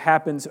thing that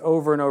happens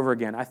over and over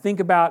again. I think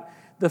about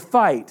the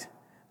fight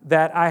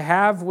that I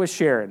have with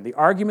Sharon, the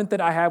argument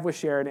that I have with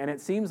Sharon, and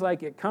it seems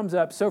like it comes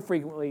up so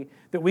frequently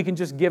that we can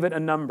just give it a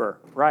number,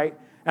 right?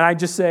 And I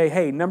just say,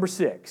 hey, number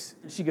 6.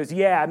 And she goes,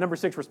 yeah, number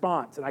 6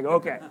 response. And I go,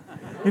 okay.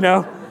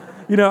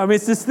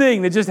 It's this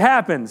thing that just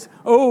happens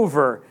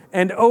over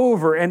and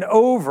over and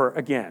over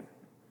again.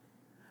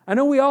 I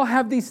know we all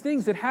have these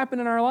things that happen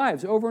in our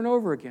lives over and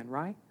over again,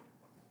 right?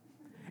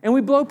 And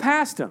we blow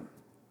past them.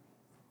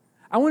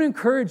 I want to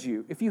encourage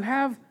you, if you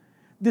have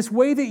this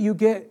way that you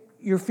get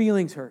your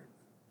feelings hurt,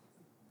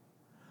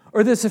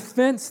 or this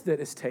offense that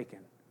is taken,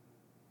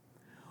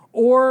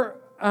 or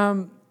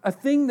a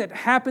thing that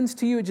happens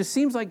to you, it just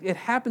seems like it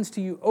happens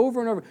to you over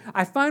and over.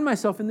 I find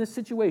myself in this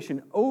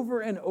situation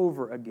over and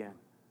over again.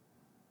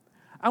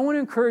 I want to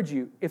encourage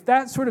you, if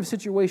that sort of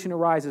situation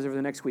arises over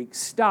the next week,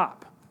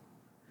 stop,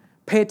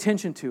 pay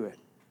attention to it,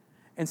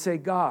 and say,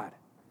 God,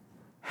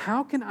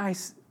 how do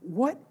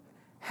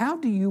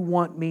you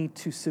want me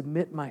to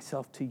submit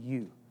myself to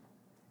you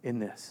in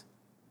this?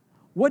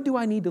 What do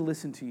I need to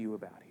listen to you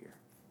about here?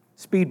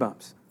 Speed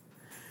bumps.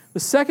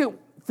 The second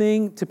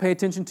thing to pay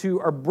attention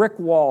to are brick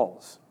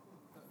walls.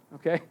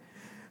 Okay?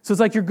 So it's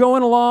like you're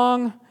going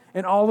along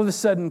and all of a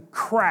sudden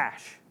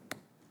crash.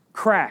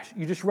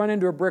 You just run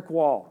into a brick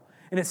wall.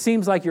 And it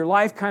seems like your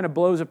life kind of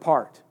blows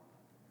apart.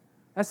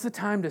 That's the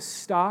time to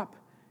stop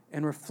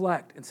and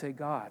reflect and say,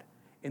 God,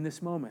 in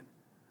this moment,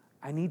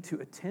 I need to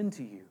attend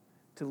to you,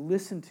 to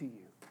listen to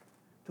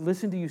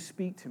you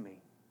speak to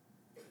me,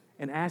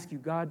 and ask you,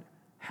 God,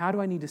 how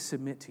do I need to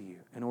submit to you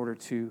in order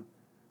to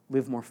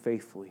live more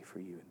faithfully for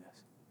you in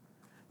this?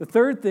 The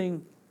third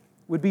thing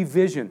would be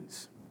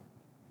visions.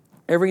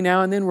 Every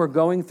now and then we're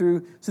going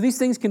through, so these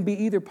things can be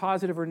either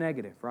positive or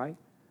negative, right?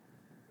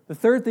 The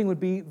third thing would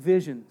be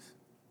visions.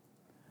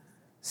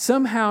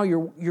 Somehow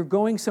you're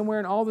going somewhere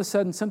and all of a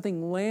sudden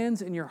something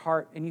lands in your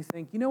heart and you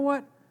think, you know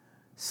what?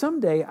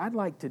 Someday I'd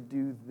like to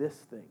do this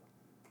thing.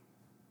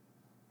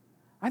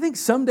 I think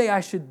someday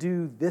I should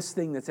do this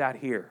thing that's out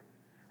here.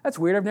 That's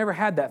weird. I've never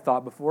had that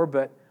thought before,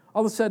 but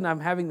all of a sudden I'm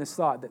having this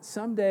thought that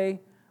someday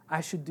I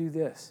should do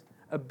this.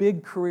 A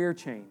big career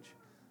change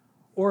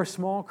or a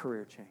small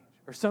career change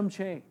or some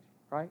change,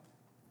 right?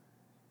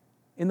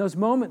 In those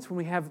moments when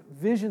we have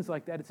visions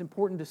like that, it's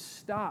important to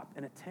stop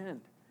and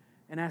attend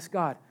and ask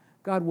God,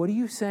 what are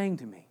you saying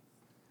to me?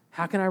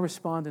 How can I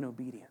respond in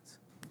obedience?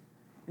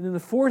 And then the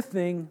fourth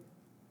thing,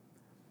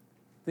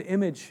 the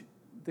image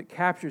that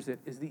captures it,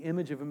 is the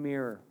image of a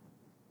mirror.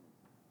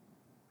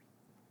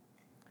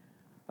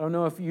 I don't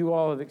know if you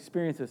all have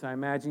experienced this. I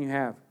imagine you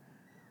have.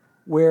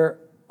 Where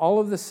all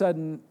of a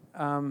sudden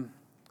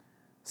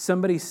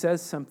somebody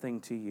says something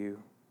to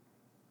you,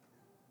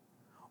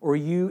 or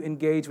you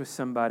engage with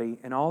somebody,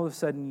 and all of a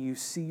sudden you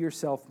see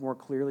yourself more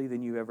clearly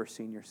than you've ever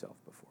seen yourself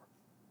before.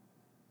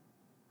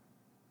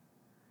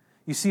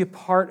 You see a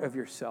part of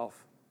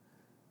yourself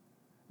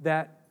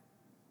that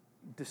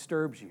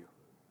disturbs you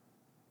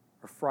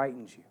or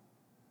frightens you.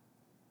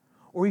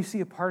 Or you see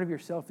a part of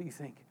yourself that you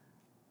think,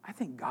 I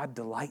think God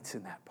delights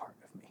in that part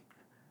of me,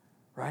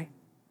 right?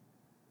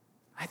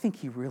 I think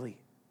He really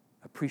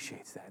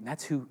appreciates that, and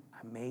that's who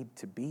I'm made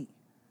to be.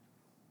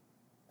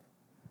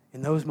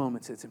 In those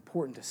moments, it's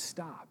important to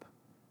stop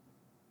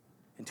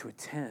and to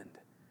attend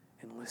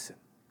and listen.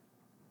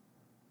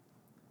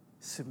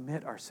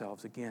 Submit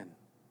ourselves again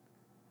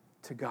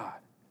to God.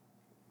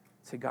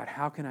 Say, God,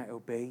 how can I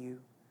obey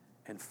you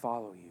and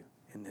follow you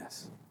in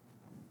this?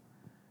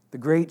 The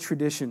great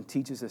tradition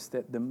teaches us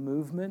that the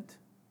movement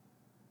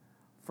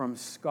from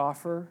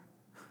scoffer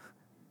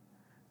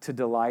to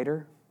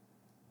delighter,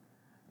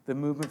 the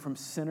movement from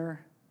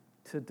sinner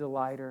to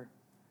delighter,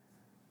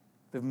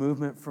 the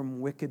movement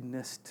from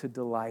wickedness to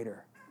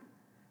delighter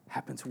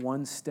happens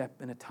one step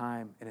at a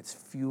time, and it's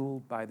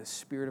fueled by the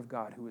Spirit of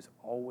God who is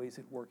always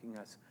at work in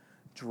us,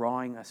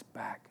 drawing us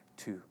back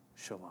to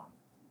shalom.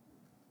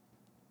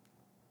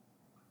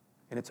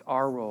 And it's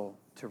our role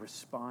to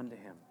respond to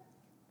him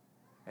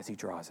as he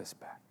draws us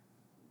back.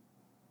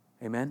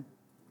 Amen?